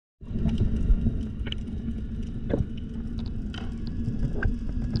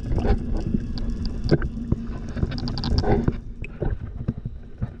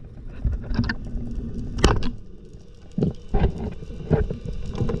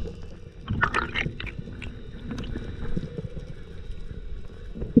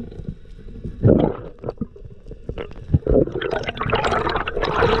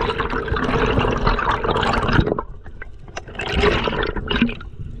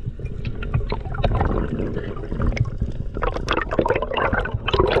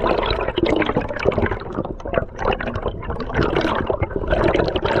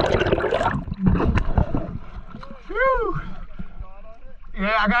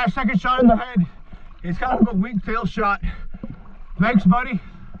bass, second shot in the head. It's kind of a weak tail shot. Thanks, buddy.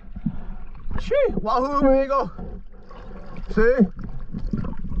 Gee, wahoo, amigo. See?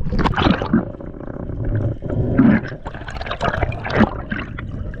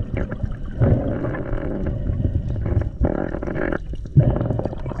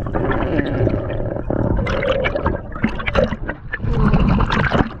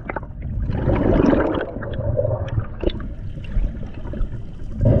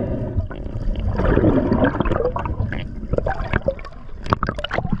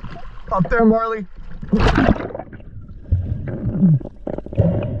 Up there, Marley.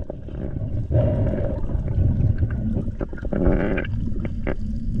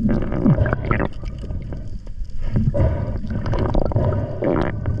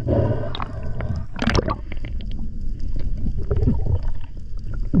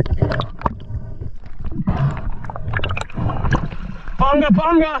 Bonga,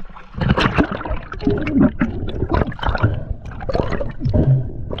 bonga!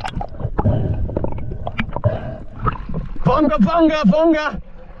 Bonga, bonga, bonga!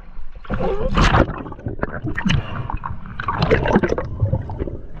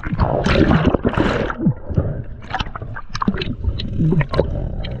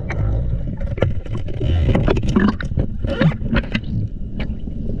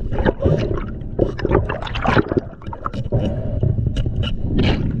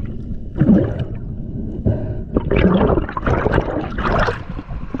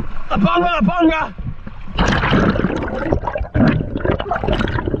 A bonga, a bonga!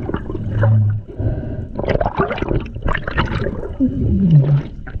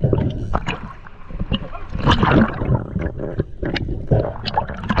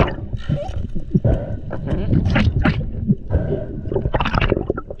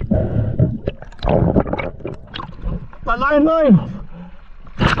 My line!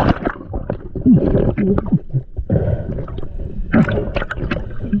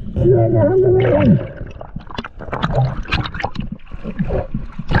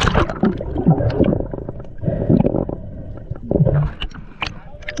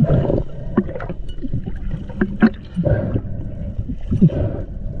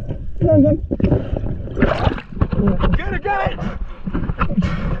 Get it!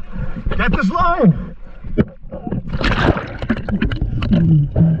 Get this line!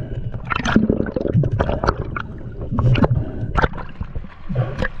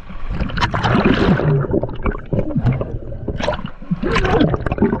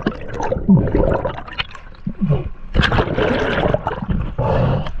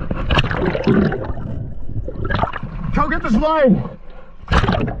 Go get this line!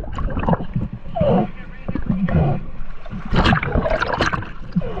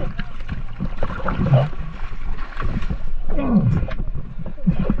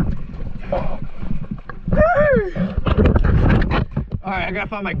 Alright, I gotta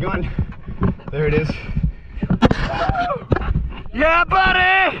find my gun. There it is. Yeah,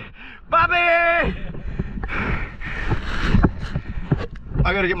 buddy! Bobby!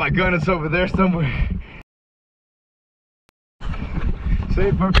 I gotta get my gun, it's over there somewhere.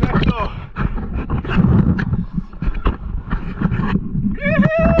 See, perfecto!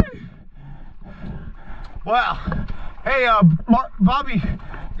 Wow. Hey, Bobby,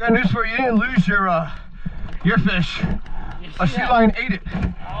 got news for you. You didn't lose your fish. A sea lion ate it.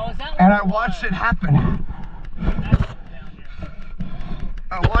 Oh, is that and I watched it happen.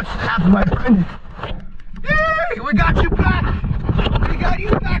 I watched it happen, my friend. Yay! We got you back! We got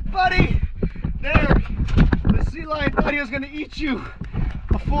you back, buddy! There! The sea lion thought he was gonna eat you,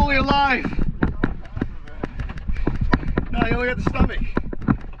 fully alive. No, he only got the stomach.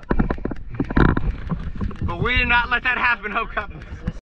 But we did not let that happen, Ho Cup.